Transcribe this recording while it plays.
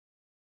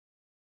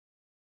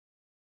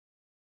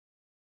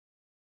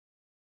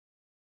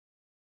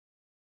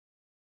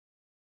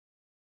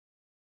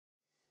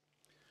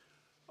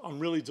I'm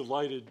really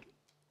delighted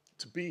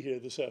to be here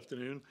this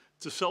afternoon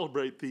to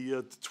celebrate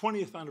the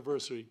 20th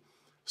anniversary,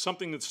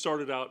 something that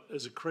started out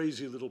as a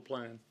crazy little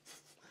plan.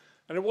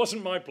 And it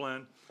wasn't my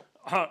plan.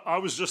 I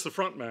was just the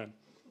front man.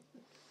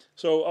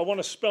 So I want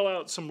to spell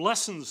out some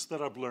lessons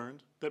that I've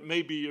learned that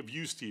may be of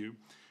use to you,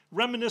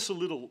 reminisce a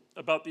little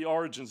about the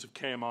origins of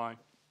KMI,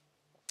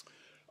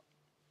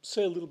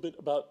 say a little bit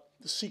about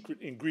the secret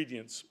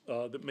ingredients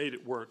that made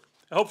it work,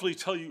 and hopefully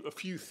tell you a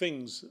few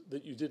things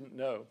that you didn't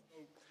know.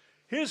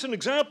 Here's an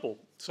example,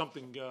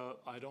 something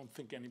I don't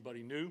think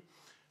anybody knew.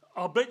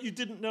 I'll bet you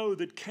didn't know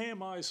that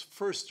KMI's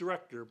first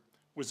director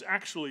was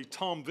actually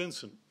Tom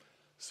Vincent.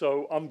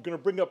 So I'm going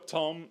to bring up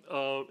Tom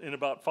in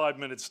about 5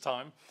 minutes'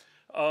 time.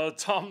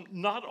 Tom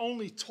not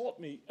only taught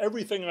me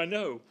everything I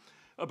know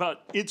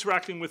about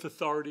interacting with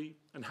authority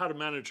and how to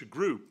manage a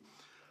group,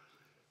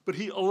 but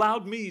he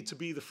allowed me to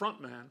be the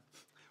front man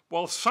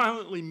while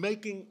silently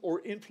making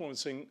or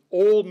influencing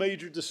all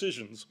major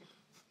decisions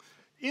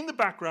in the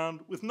background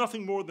with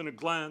nothing more than a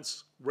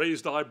glance,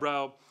 raised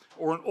eyebrow,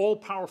 or an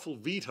all-powerful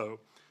veto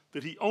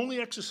that he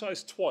only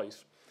exercised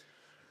twice.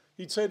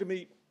 He'd say to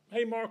me,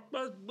 "Hey, Mark,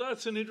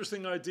 that's an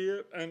interesting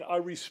idea, and I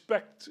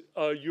respect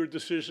your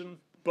decision,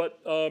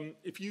 but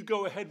if you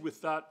go ahead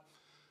with that,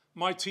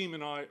 my team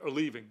and I are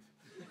leaving."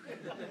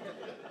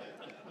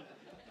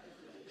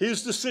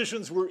 His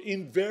decisions were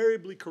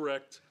invariably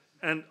correct,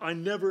 and I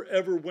never,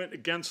 ever went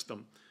against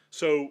them.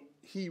 So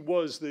he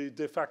was the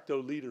de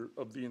facto leader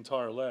of the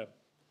entire lab.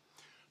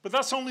 But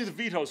that's only the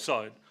veto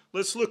side.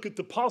 Let's look at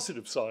the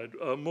positive side,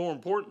 more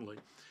importantly.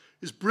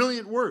 His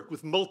brilliant work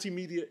with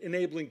multimedia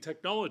enabling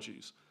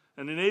technologies.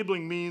 And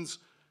enabling means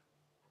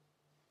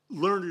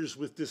learners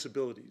with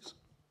disabilities,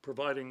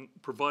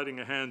 providing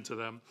a hand to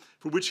them,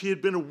 for which he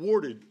had been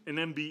awarded an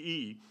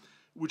MBE,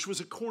 which was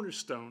a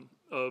cornerstone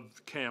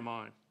of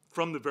KMI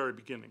from the very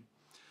beginning.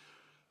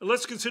 And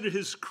let's consider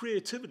his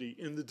creativity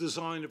in the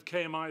design of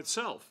KMI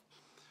itself.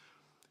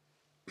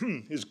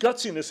 His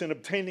gutsiness in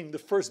obtaining the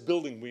first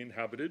building we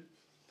inhabited,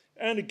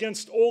 and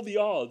against all the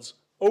odds,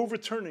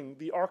 overturning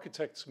the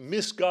architect's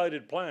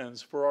misguided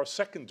plans for our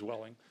second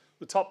dwelling,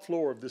 the top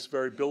floor of this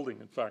very building,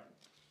 in fact.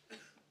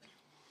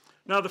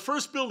 Now, the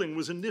first building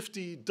was a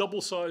nifty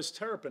double-sized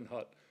terrapin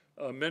hut,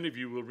 many of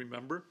you will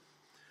remember.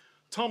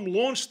 Tom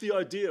launched the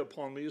idea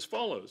upon me as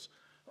follows.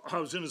 I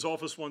was in his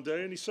office one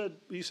day, and he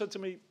said to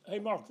me, "Hey,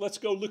 Mark, let's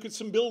go look at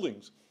some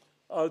buildings.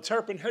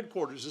 Terrapin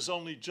headquarters is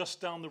only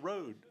just down the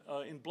road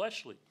in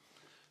Bletchley."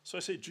 So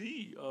I said,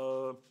 "Gee,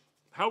 how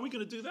are we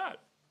going to do that?"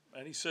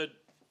 And he said,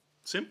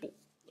 "Simple.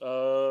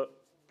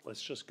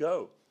 Let's just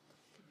go."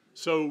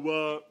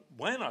 So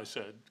when, I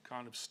said,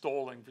 kind of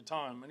stalling for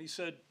time, and he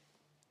said,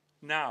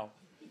 "Now."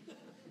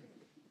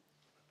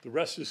 The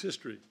rest is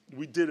history.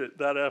 We did it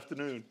that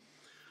afternoon.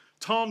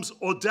 Tom's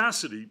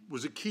audacity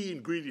was a key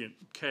ingredient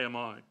of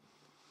KMI,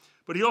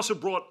 but he also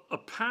brought a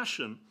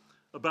passion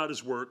about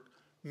his work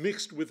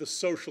mixed with a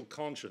social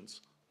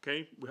conscience.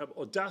 Okay? We have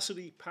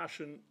audacity,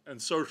 passion,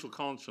 and social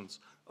conscience,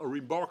 a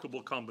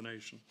remarkable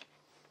combination.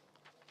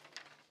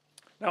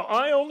 Now,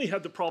 I only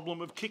had the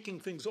problem of kicking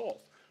things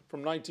off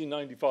from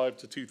 1995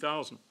 to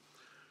 2000.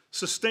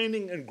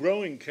 Sustaining and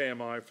growing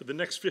KMI for the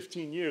next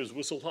 15 years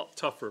was a lot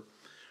tougher.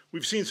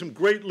 We've seen some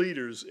great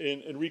leaders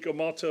in Enrico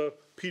Motta,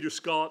 Peter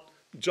Scott,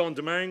 John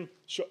Demang,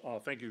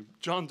 thank you,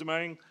 John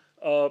Demang,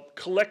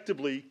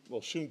 collectively,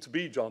 well, soon to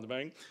be John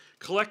Demang,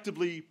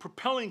 collectively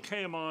propelling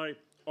KMI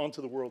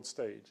onto the world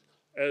stage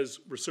as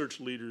research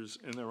leaders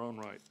in their own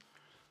right.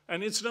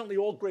 And incidentally,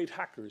 all great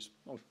hackers.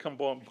 I'll come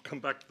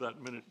back to that in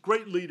a minute.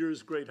 Great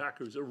leaders, great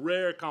hackers, a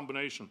rare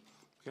combination.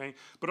 Okay?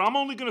 But I'm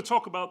only going to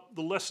talk about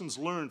the lessons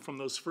learned from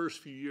those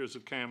first few years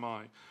of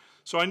KMI.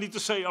 So I need to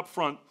say up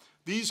front,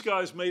 these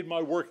guys made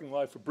my working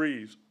life a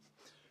breeze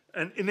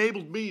and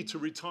enabled me to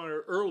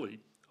retire early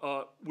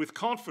with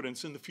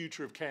confidence in the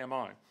future of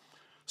KMI.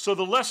 So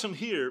the lesson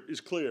here is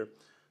clear.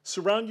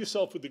 Surround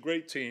yourself with a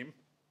great team.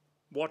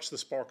 Watch the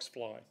sparks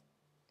fly.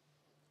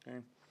 Okay?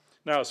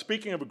 Now,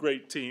 speaking of a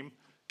great team,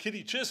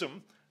 Kitty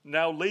Chisholm,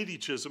 now Lady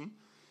Chisholm,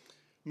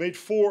 made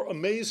 4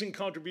 amazing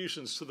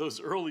contributions to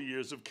those early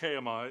years of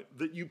KMI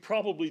that you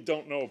probably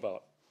don't know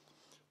about.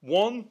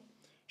 1,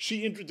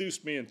 she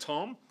introduced me and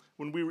Tom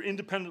when we were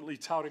independently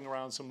touting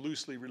around some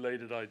loosely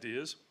related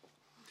ideas.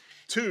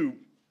 2,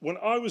 when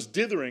I was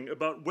dithering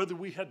about whether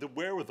we had the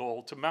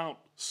wherewithal to mount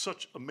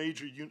such a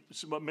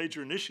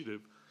major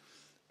initiative,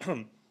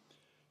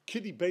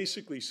 Kitty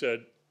basically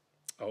said,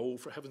 "Oh,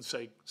 for heaven's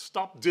sake,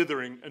 stop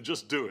dithering and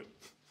just do it."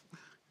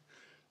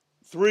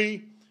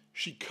 3,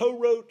 she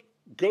co-wrote,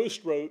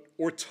 ghost-wrote,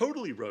 or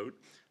totally wrote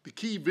the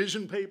key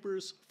vision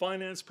papers,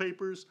 finance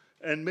papers,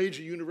 and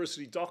major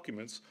university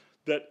documents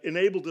that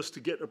enabled us to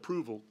get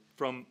approval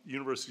from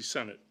University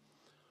Senate.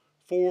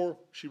 4,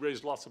 she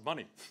raised lots of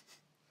money.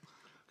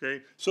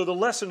 Okay? So the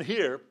lesson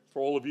here,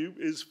 for all of you,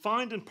 is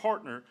find and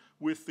partner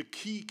with the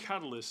key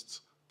catalysts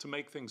to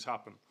make things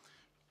happen.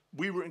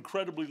 We were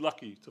incredibly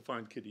lucky to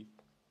find Kitty.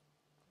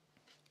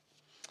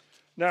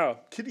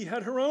 Now, Kitty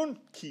had her own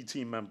key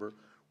team member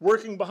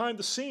working behind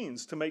the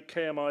scenes to make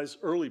KMI's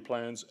early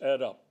plans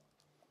add up.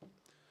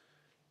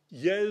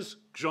 Yes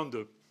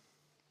Gjonde.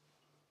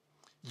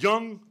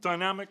 Young,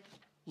 dynamic,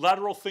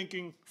 lateral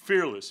thinking,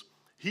 fearless.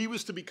 He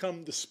was to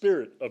become the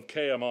spirit of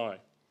KMI.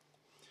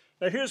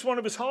 Now here's one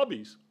of his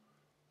hobbies.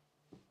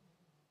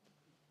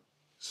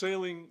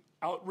 Sailing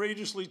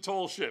outrageously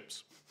tall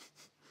ships.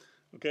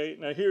 Okay,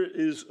 now here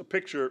is a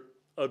picture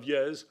of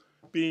Yes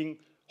being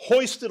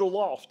hoisted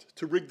aloft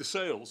to rig the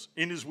sails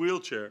in his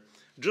wheelchair.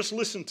 Just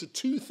listen to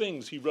two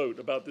things he wrote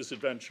about this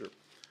adventure.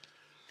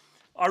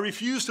 I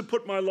refuse to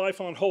put my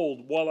life on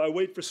hold while I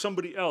wait for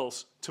somebody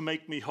else to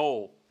make me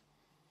whole.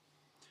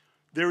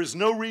 There is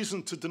no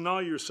reason to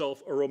deny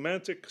yourself a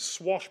romantic,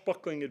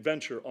 swashbuckling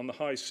adventure on the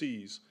high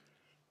seas.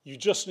 You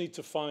just need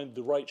to find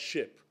the right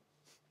ship.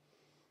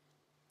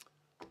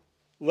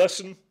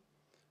 Lesson,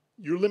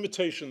 your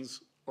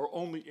limitations are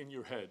only in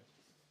your head.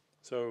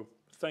 So,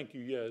 thank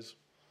you, Yes.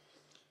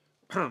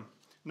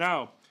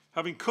 Now,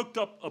 having cooked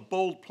up a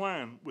bold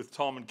plan with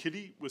Tom and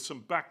Kitty, with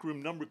some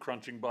backroom number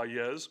crunching by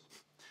Yes,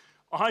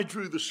 I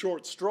drew the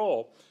short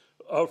straw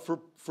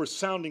for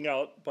sounding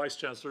out Vice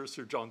Chancellor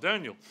Sir John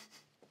Daniel.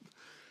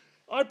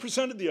 I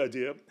presented the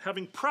idea,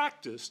 having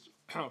practiced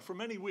for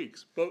many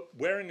weeks, but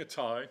wearing a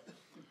tie,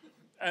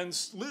 and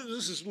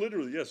this is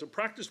literally, yes, I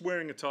practiced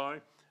wearing a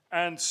tie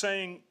and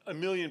saying £1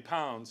 million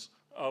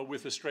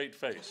with a straight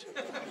face.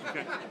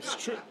 Okay? It's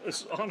true.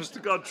 It's honest to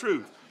God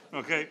truth.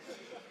 Okay?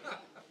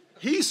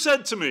 He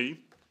said to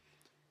me,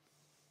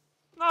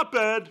 not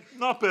bad,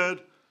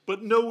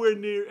 but nowhere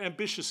near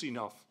ambitious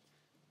enough.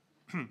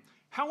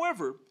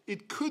 However,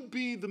 it could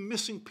be the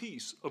missing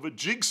piece of a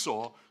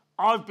jigsaw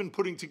I've been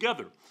putting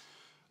together.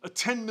 A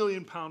 £10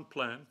 million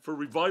plan for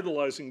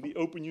revitalizing the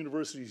Open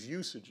University's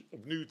usage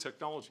of new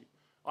technology.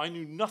 I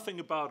knew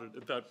nothing about it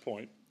at that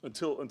point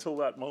until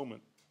that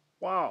moment.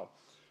 Wow,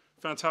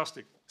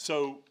 fantastic.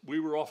 So we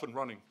were off and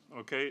running,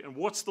 okay? And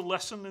what's the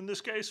lesson in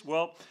this case?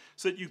 Well,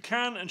 it's that you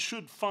can and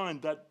should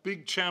find that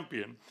big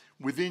champion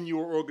within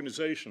your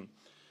organization.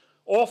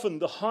 Often,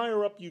 the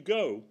higher up you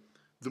go,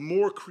 the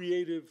more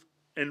creative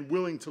and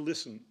willing to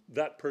listen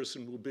that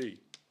person will be.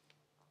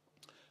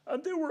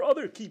 And there were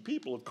other key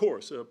people, of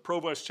course.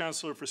 Pro-Vice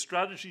Chancellor for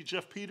Strategy,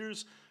 Jeff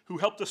Peters, who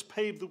helped us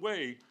pave the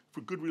way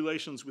for good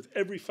relations with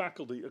every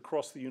faculty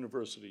across the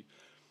university,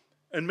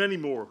 and many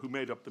more who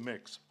made up the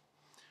mix.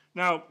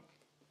 Now,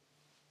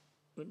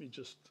 let me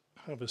just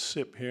have a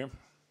sip here.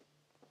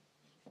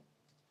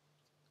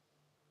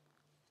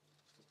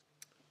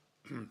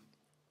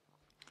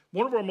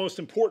 One of our most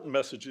important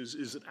messages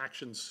is that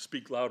actions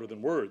speak louder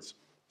than words.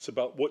 It's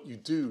about what you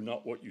do,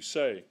 not what you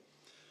say.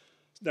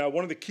 Now,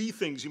 one of the key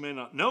things you may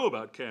not know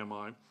about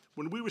KMI,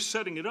 when we were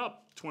setting it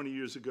up 20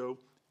 years ago,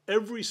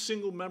 every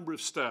single member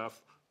of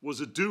staff was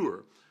a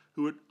doer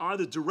who had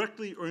either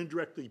directly or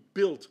indirectly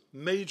built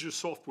major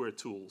software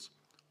tools,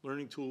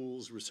 learning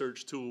tools,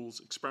 research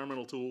tools,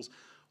 experimental tools,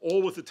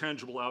 all with a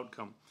tangible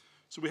outcome.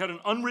 So we had an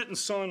unwritten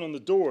sign on the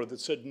door that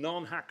said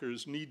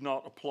non-hackers need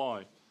not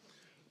apply.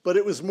 But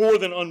it was more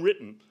than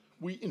unwritten.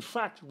 We, in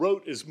fact,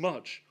 wrote as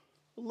much,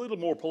 a little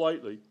more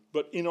politely,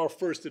 but in our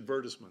first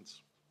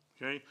advertisements.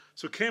 Okay?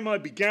 So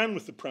KMI began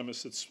with the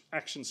premise that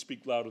actions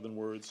speak louder than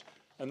words,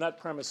 and that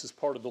premise is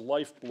part of the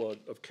lifeblood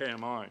of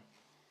KMI.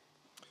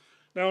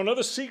 Now,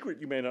 another secret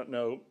you may not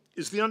know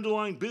is the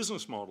underlying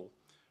business model,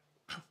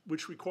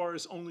 which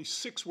requires only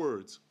 6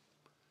 words.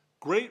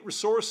 Great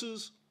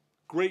resources,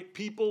 great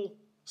people,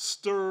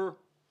 stir,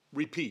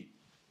 repeat.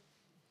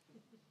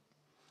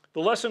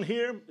 The lesson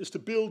here is to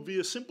build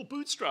via simple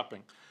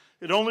bootstrapping.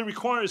 It only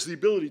requires the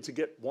ability to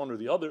get one or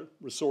the other,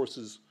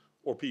 resources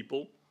or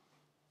people,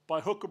 by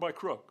hook or by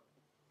crook.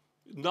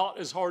 Not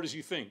as hard as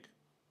you think,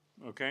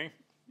 okay?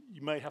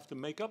 You may have to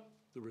make up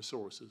the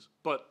resources,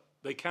 but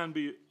they can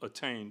be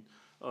obtained.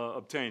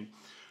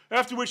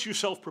 After which you're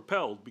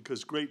self-propelled,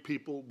 because great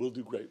people will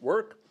do great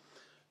work.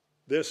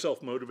 They're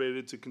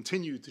self-motivated to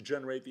continue to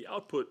generate the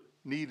output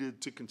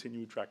needed to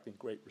continue attracting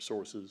great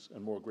resources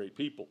and more great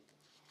people.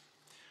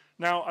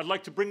 Now, I'd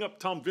like to bring up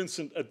Tom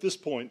Vincent at this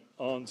point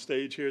on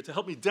stage here to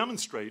help me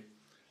demonstrate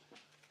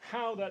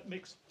how that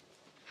mix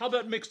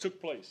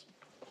took place.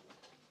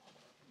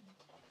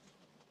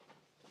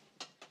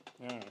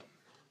 Yeah,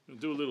 we'll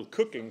do a little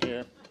cooking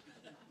here.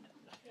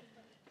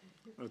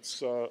 Let's,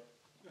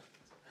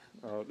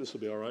 this will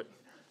be all right.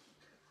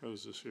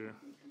 How's this here?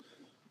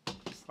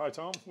 Hi,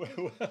 Tom.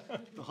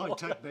 The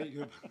high-tech bit.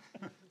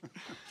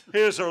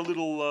 Here's our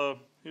little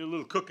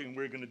cooking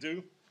we're going to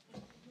do.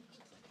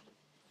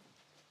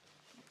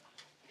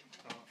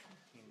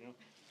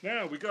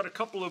 Now, we got a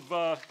couple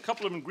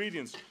of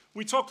ingredients.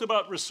 We talked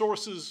about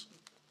resources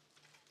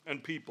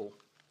and people.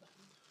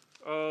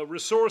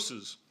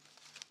 Resources.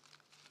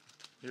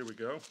 Here we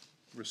go.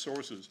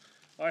 Resources.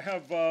 I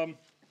have, we'll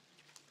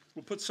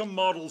put some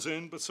models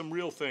in, but some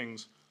real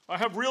things. I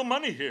have real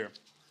money here.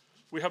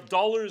 We have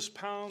dollars,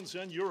 pounds,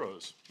 and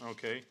euros.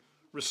 Okay.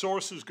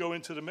 Resources go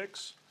into the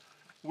mix.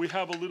 We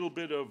have a little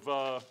bit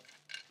of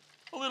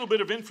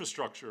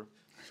infrastructure,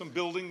 some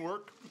building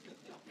work.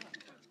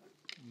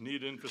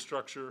 Need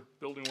infrastructure,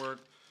 building work.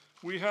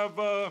 We have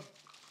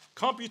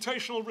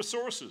computational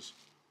resources.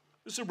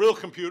 This is a real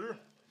computer,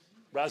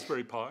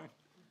 Raspberry Pi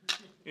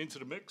into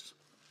the mix.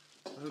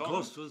 And of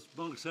course, as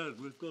Mark said,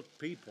 we've got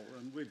people,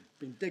 and we've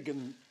been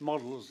digging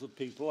models of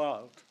people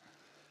out.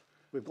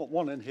 We've got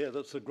one in here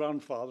that's a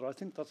grandfather. I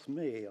think that's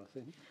me, I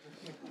think.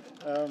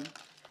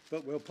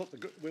 But we'll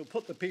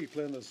put the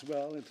people in as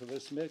well into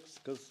this mix,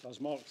 because, as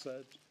Mark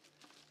said,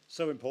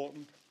 so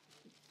important.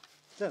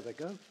 There they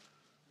go.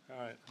 All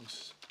right,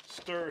 let's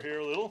stir here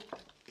a little.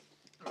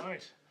 All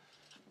right.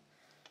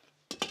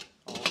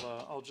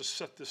 I'll just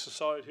set this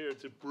aside here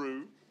to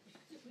brew.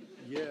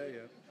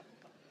 Yeah.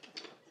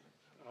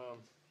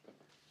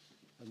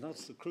 And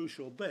that's the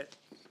crucial bit,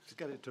 to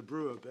get it to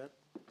brew a bit.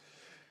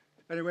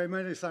 Anyway,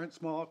 many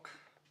thanks, Mark,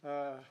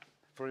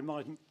 for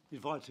inviting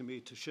me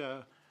to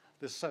share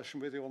this session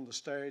with you on the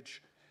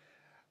stage.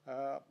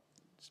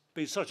 It's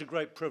been such a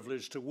great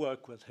privilege to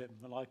work with him,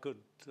 and I could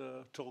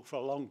talk for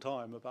a long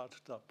time about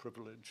that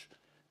privilege.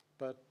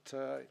 But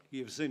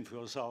you've seen for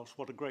yourselves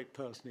what a great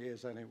person he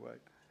is anyway.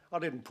 I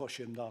didn't push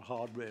him that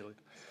hard, really.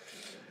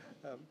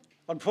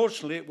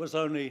 Unfortunately, it was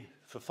only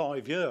for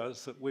 5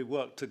 years that we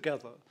worked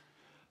together,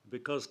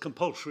 because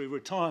compulsory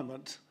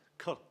retirement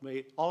cut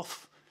me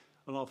off,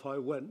 and off I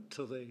went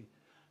to the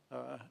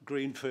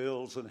green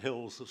fields and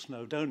hills of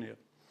Snowdonia.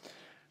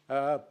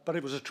 But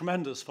it was a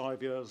tremendous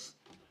 5 years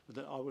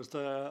that I was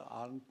there,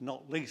 and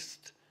not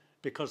least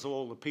because of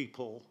all the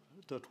people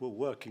that were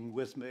working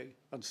with me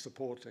and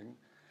supporting.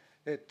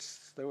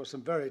 There were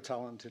some very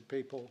talented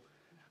people,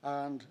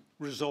 and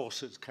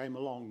resources came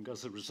along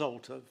as a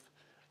result of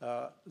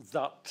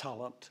that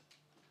talent.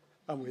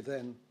 And we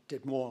then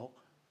did more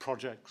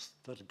projects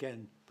that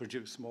again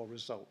produced more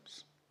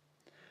results.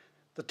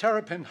 The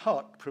Terrapin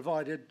Hut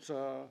provided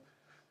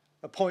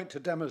a point to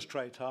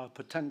demonstrate our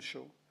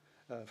potential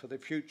for the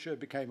future,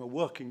 became a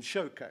working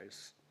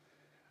showcase,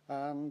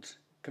 and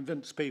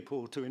convinced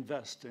people to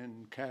invest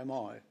in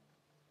KMI.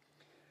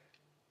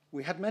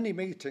 We had many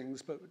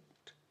meetings, but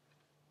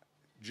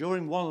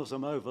during one of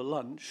them over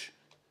lunch,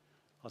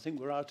 I think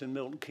we're out in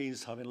Milton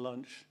Keynes having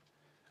lunch,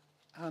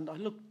 and I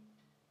looked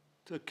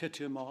at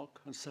Kitty and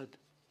Mark and said,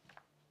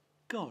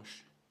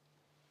 gosh,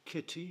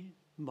 Kitty,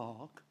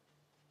 Mark,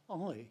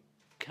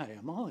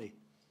 KMI,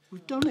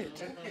 we've done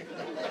it.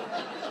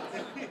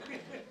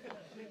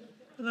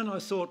 And then I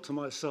thought to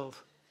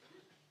myself,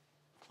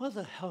 why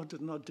the hell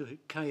didn't I do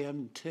it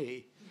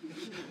KMT?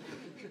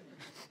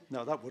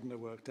 No, that wouldn't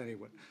have worked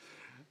anyway.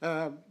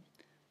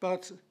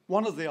 But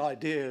one of the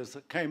ideas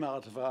that came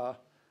out of our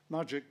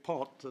magic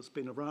pot that's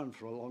been around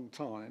for a long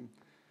time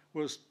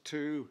was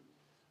to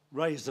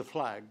raise a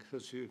flag,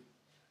 as you've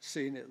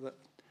seen it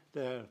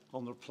there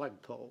on the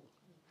flagpole.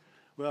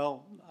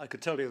 Well, I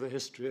could tell you the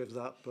history of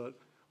that, but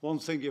one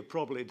thing you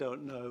probably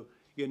don't know,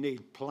 you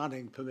need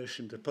planning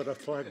permission to put a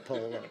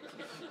flagpole up.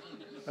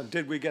 And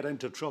did we get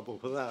into trouble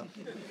for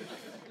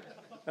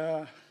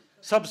that?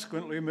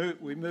 Subsequently,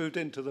 we moved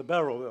into the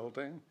Beryl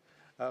building.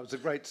 It was a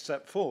great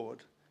step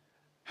forward.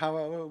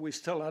 However, we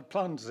still had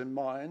plans in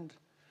mind,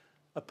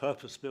 a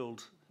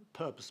purpose-built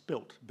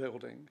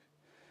building.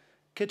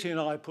 Kitty and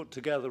I put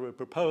together a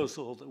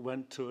proposal that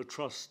went to a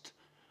trust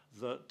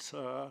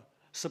that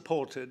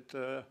supported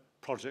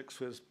projects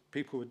with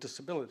people with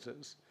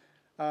disabilities.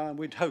 And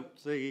we'd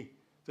hoped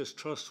this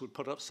trust would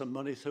put up some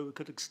money so we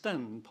could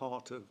extend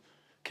part of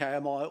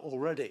KMI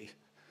already.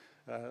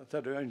 That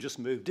had only just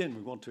moved in,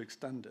 we want to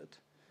extend it.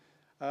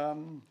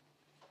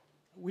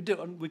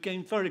 We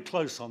came very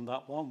close on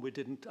that one. We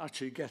didn't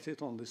actually get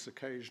it on this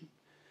occasion.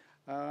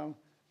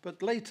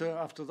 But later,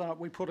 after that,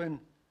 we put in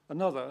a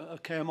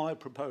KMI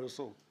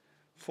proposal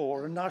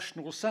for a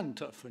national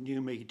centre for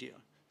new media.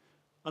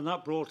 And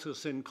that brought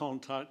us in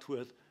contact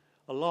with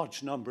a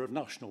large number of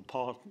national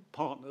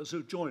partners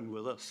who joined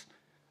with us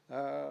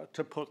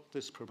to put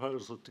this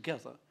proposal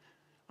together.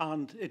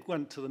 And it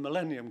went to the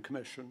Millennium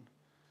Commission,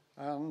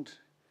 and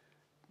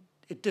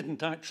it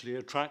didn't actually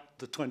attract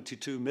the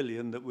 22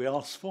 million that we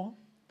asked for.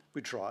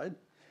 We tried.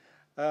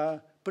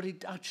 But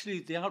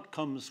the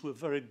outcomes were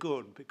very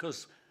good,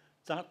 because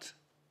that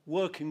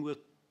working with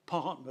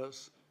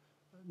partners,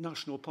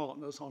 national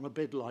partners, on a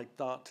bid like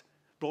that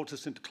brought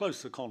us into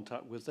closer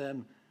contact with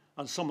them,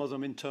 and some of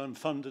them in turn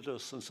funded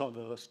us, and some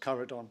of us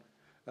carried on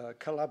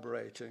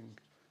collaborating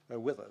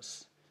with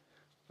us.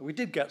 We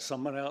did get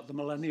some money out of the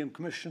Millennium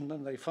Commission,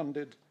 and they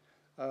funded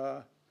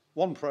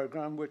one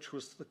programme, which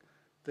was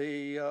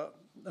the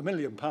 £1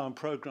 million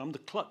programme, the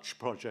Clutch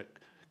Project,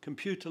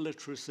 Computer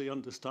Literacy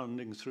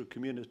Understanding Through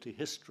Community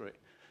History.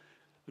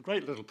 A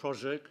great little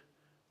project,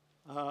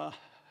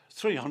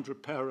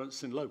 300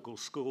 parents in local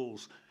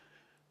schools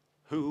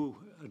who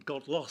had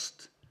got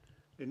lost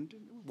in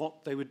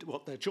what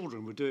their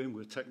children were doing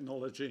with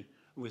technology,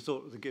 and we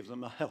thought we'd give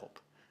them a help.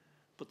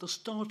 But the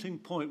starting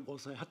point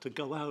was they had to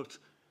go out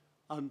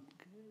and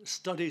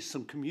study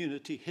some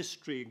community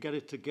history, get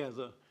it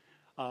together,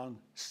 and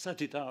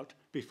set it out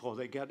before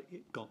they got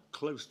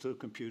close to a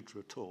computer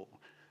at all.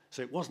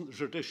 So it wasn't the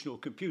traditional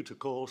computer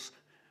course,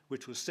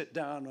 which was sit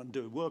down and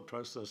do word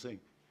processing.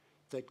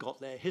 They got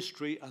their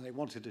history, and they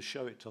wanted to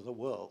show it to the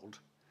world.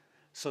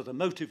 So the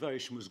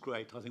motivation was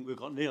great. I think we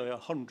got nearly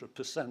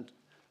 100%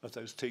 of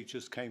those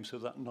teachers came through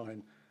that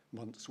 9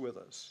 months with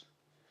us.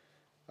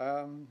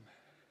 I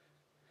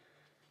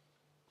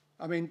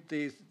mean,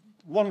 the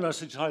one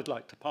message I'd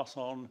like to pass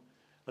on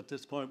at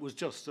this point was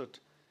just that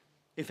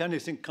if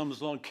anything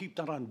comes along, keep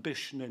that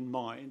ambition in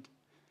mind.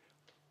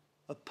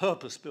 A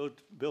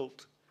purpose-built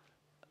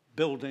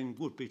building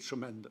would be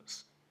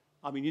tremendous.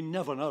 I mean, you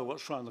never know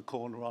what's around the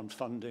corner on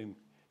funding.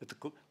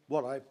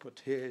 What I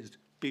put here is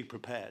be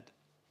prepared.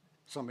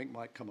 Something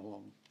might come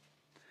along.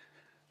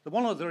 The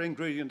one other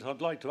ingredient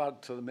I'd like to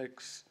add to the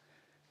mix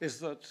is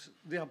that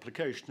the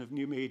application of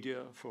new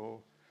media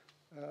for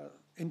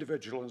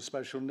individual and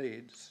special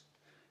needs.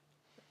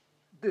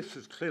 This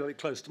is clearly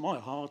close to my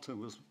heart and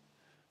was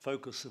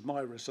focus of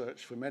my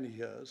research for many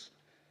years.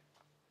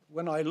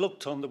 When I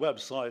looked on the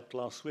website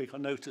last week, I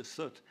noticed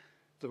that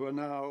there were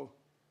now,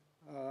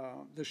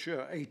 this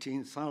year,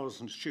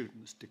 18,000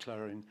 students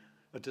declaring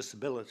a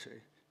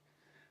disability.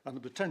 And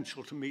the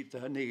potential to meet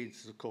their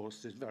needs, of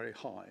course, is very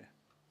high.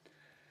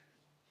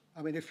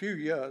 I mean, a few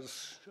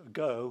years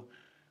ago,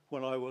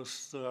 when I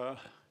was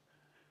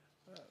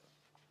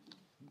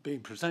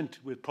being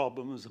presented with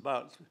problems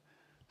about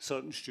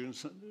certain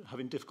students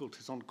having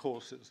difficulties on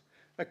courses,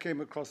 I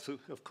came across,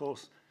 of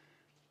course,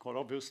 quite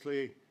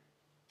obviously,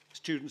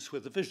 students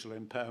with a visual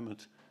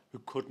impairment who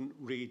couldn't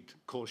read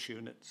course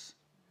units.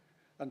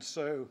 And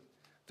so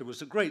there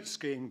was a great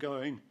scheme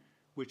going,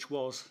 which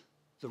was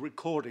the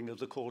recording of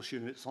the course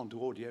units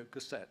onto audio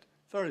cassette.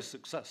 Very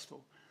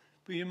successful.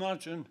 But you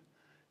imagine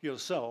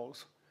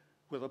yourselves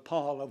with a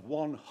pile of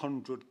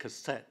 100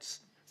 cassettes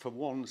for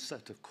one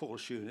set of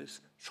course units,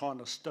 trying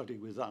to study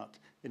with that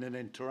in an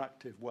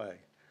interactive way.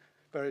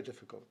 Very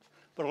difficult.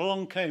 But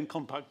along came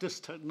compact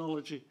disc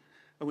technology,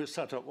 and we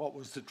set up what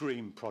was the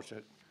dream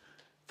project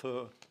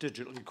for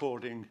digital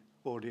recording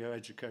audio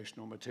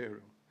educational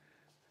material.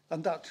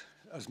 And that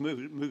has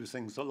moved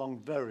things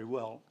along very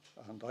well,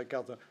 and I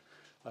gather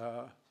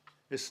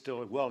is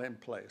still well in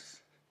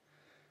place.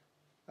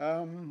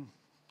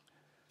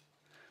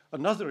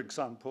 Another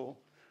example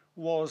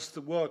was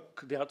the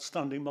work, the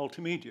outstanding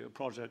multimedia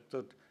project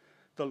that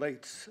the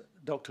late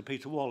Dr.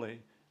 Peter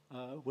Wally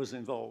was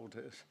involved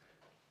in.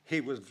 He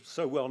was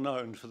so well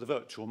known for the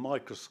virtual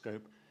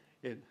microscope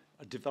in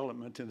a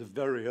development in the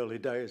very early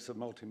days of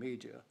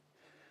multimedia.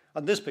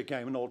 And this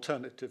became an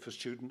alternative for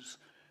students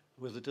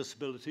with a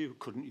disability who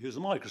couldn't use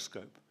a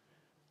microscope.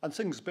 And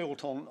things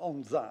built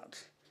on that.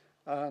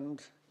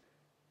 And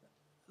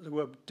there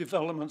were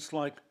developments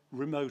like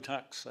remote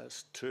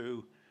access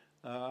to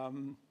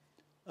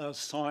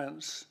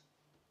science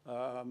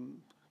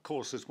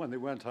courses when they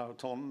went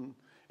out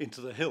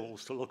into the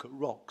hills to look at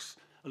rocks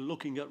and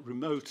looking at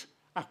remote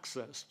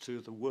access to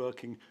the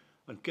working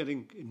and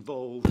getting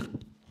involved,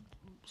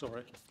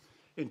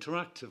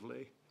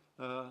 interactively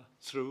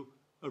through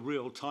a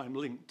real-time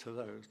link to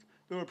those.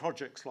 There were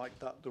projects like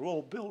that. They're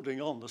all building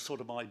on the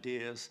sort of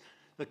ideas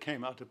that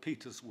came out of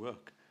Peter's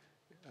work,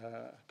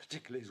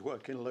 particularly his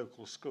work in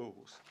local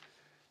schools.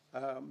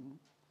 I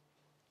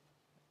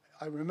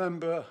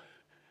remember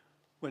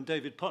when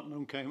David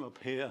Putnam came up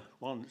here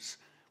once,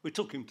 we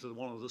took him to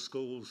one of the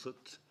schools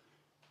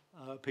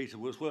that Peter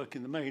was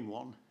working, the main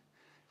one,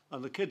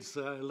 and the kids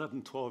there,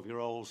 11,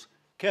 12-year-olds,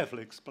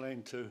 carefully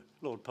explained to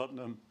Lord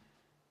Putnam,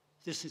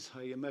 this is how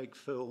you make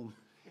film.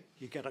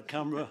 You get a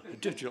camera, a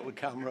digital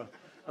camera,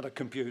 and a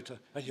computer,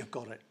 and you've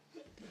got it.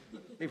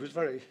 He was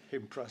very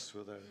impressed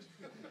with those.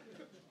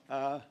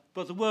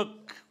 But the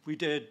work we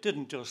did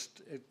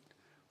it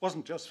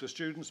wasn't just for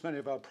students. Many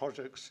of our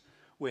projects,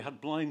 we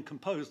had blind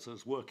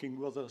composers working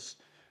with us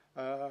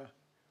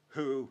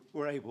who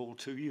were able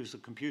to use a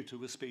computer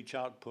with speech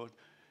output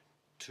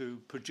to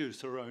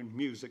produce their own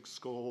music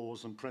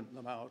scores and print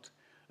them out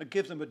and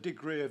give them a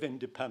degree of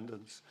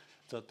independence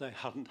that they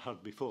hadn't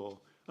had before.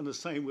 And the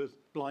same with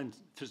blind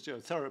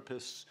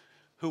physiotherapists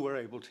who were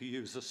able to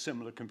use a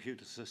similar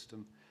computer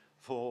system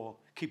for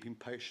keeping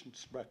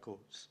patients'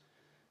 records.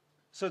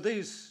 So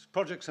these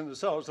projects in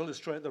themselves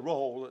illustrate the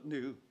role that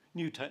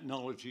new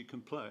technology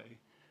can play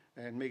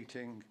in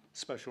meeting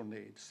special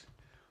needs.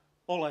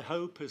 All I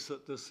hope is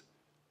that there's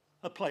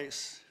a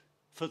place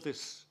for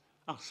this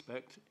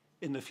aspect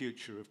in the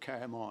future of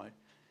KMI.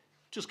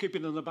 Just keep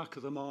it in the back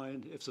of the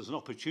mind if there's an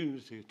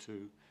opportunity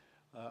to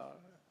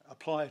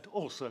apply it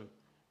also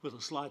with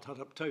a slight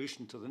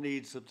adaptation to the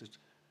needs of this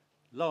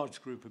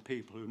large group of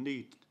people who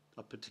need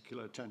a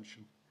particular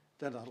attention,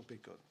 then that'll be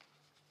good.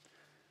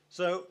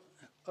 So,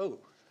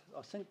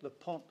 I think the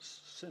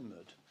pot's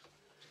simmered.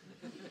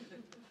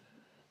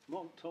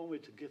 Mark told me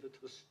to give it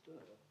a stir.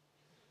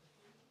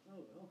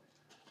 Oh well.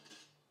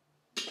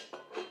 It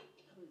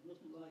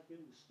doesn't like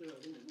being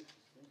stirred in this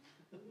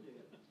thing.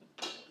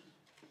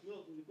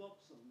 Look, we've got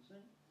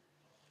something.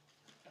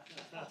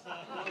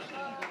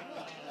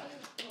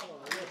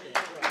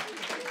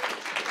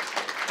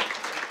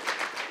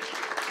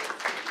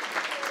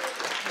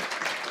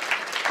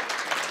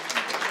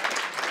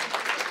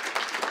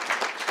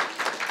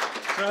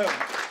 So,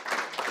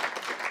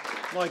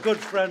 my good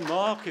friend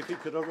Mark, if he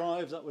could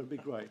arrive, that would be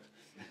great.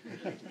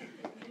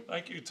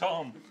 Thank you,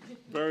 Tom.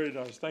 Very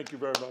nice. Thank you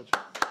very much.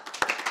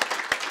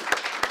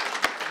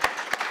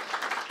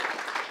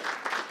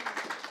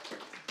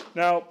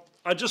 Now,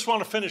 I just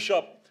want to finish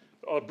up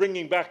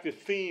bringing back the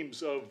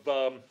themes of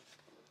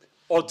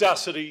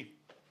audacity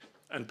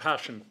and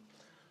passion.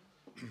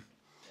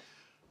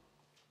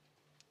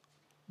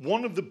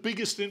 One of the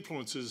biggest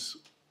influences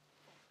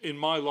in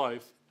my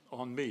life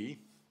on me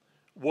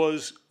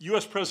was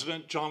US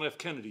President John F.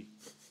 Kennedy.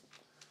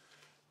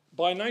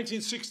 By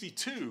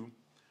 1962,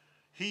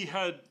 he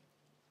had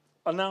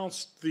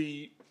announced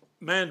the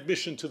manned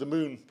mission to the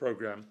moon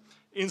program.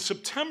 In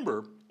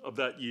September of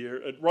that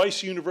year, at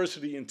Rice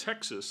University in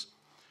Texas,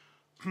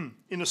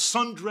 in a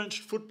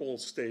sun-drenched football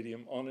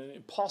stadium on an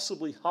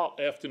impossibly hot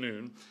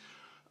afternoon,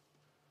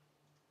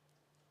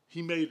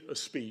 he made a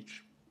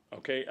speech,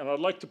 okay? And I'd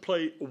like to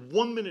play a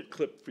 1-minute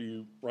clip for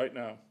you right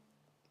now.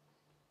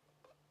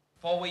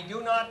 For we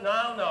do not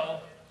now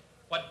know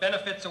what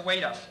benefits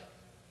await us.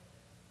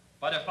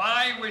 But if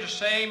I were to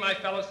say, my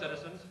fellow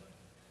citizens,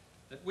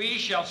 that we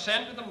shall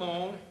send to the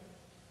moon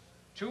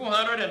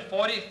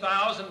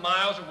 240,000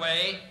 miles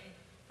away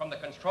from the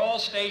control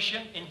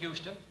station in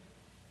Houston,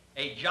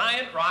 a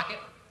giant rocket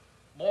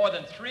more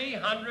than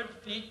 300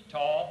 feet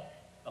tall,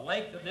 the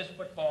length of this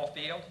football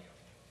field,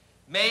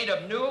 made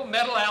of new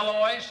metal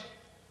alloys,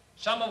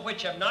 some of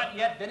which have not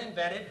yet been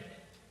invented,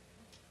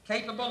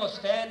 capable of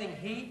standing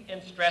heat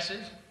and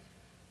stresses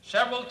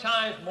several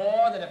times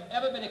more than have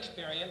ever been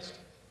experienced,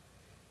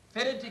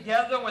 fitted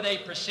together with a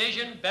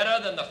precision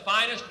better than the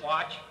finest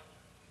watch,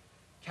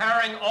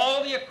 carrying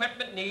all the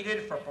equipment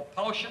needed for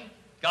propulsion,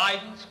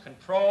 guidance,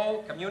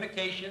 control,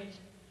 communications,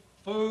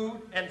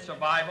 food, and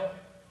survival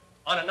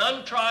on an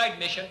untried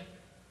mission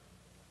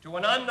to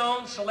an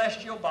unknown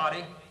celestial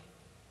body,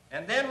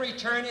 and then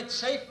return it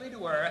safely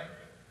to Earth,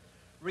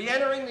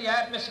 re-entering the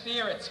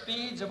atmosphere at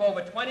speeds of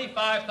over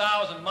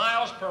 25,000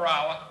 miles per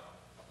hour,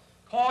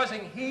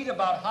 causing heat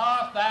about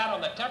half that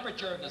on the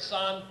temperature of the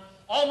sun,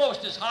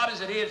 almost as hot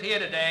as it is here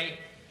today,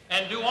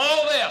 and do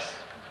all this,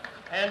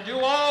 and do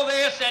all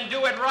this, and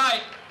do it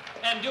right,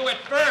 and do it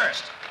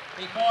first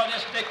before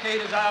this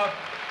decade is out,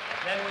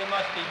 then we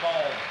must be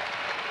bold.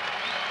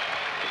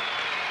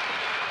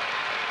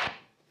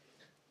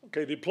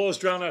 Okay, the applause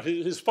drowned out.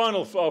 His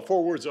final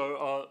 4 words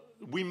are,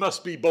 we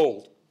must be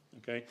bold,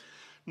 okay?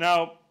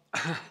 Now,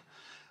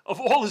 of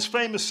all his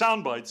famous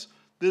sound bites,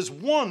 there's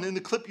one in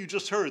the clip you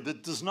just heard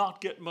that does not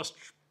get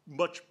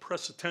much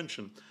press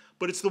attention,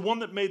 but it's the one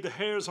that made the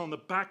hairs on the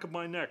back of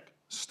my neck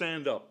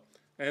stand up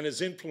and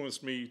has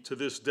influenced me to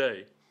this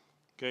day.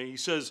 Okay, he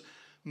says,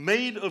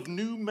 made of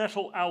new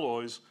metal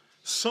alloys,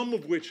 some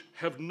of which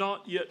have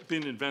not yet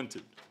been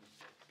invented.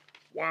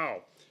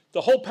 Wow.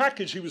 The whole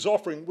package he was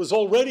offering was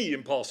already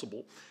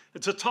impossible.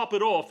 And to top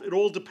it off, it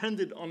all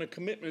depended on a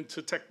commitment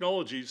to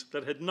technologies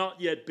that had not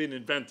yet been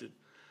invented.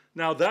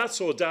 Now that's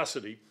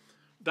audacity,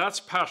 that's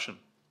passion.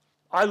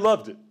 I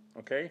loved it,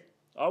 okay?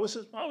 I was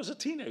a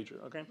teenager,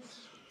 okay?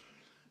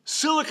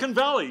 Silicon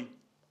Valley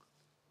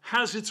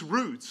has its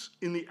roots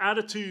in the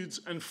attitudes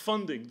and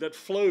funding that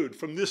flowed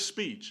from this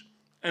speech,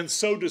 and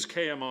so does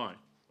KMI,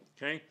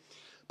 okay?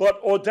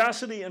 But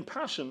audacity and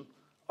passion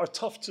are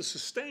tough to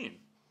sustain.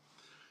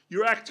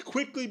 Your act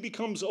quickly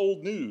becomes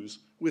old news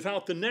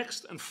without the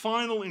next and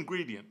final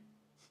ingredient,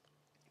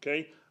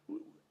 okay?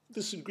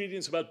 This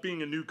ingredient's about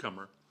being a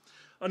newcomer.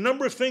 A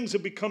number of things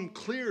have become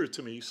clearer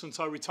to me since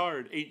I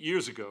retired 8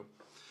 years ago,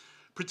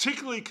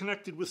 particularly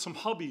connected with some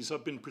hobbies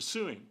I've been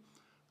pursuing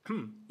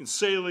in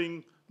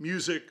sailing,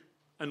 music,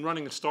 and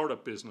running a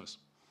startup business.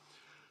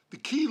 The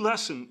key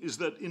lesson is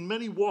that in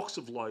many walks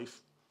of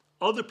life,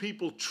 other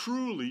people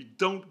truly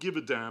don't give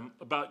a damn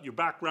about your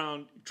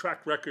background,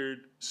 track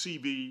record,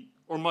 CV,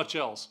 or much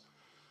else.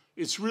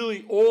 It's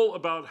really all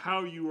about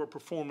how you are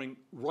performing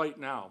right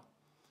now.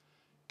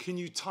 Can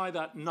you tie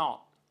that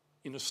knot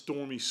in a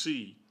stormy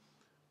sea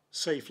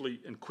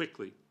safely and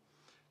quickly?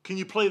 Can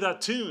you play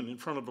that tune in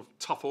front of a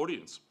tough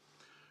audience?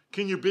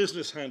 Can your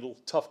business handle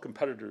tough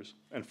competitors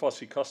and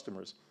fussy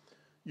customers?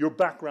 Your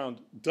background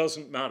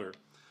doesn't matter.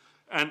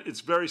 And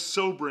it's very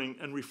sobering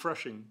and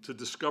refreshing to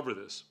discover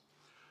this.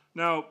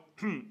 Now,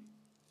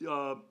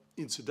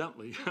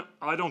 incidentally,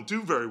 I don't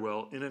do very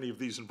well in any of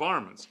these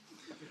environments.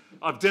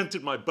 I've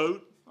dented my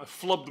boat, I've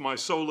flubbed my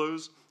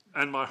solos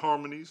and my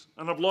harmonies,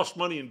 and I've lost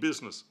money in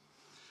business.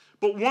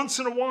 But once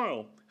in a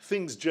while,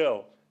 things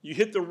gel. You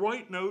hit the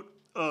right note,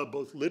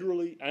 both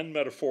literally and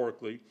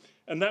metaphorically,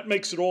 and that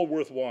makes it all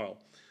worthwhile.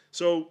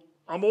 So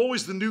I'm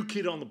always the new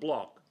kid on the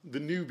block, the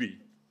newbie,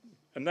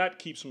 and that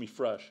keeps me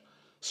fresh.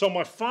 So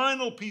my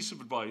final piece of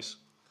advice,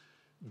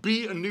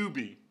 be a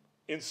newbie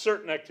in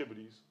certain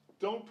activities.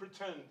 Don't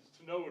pretend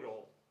to know it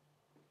all.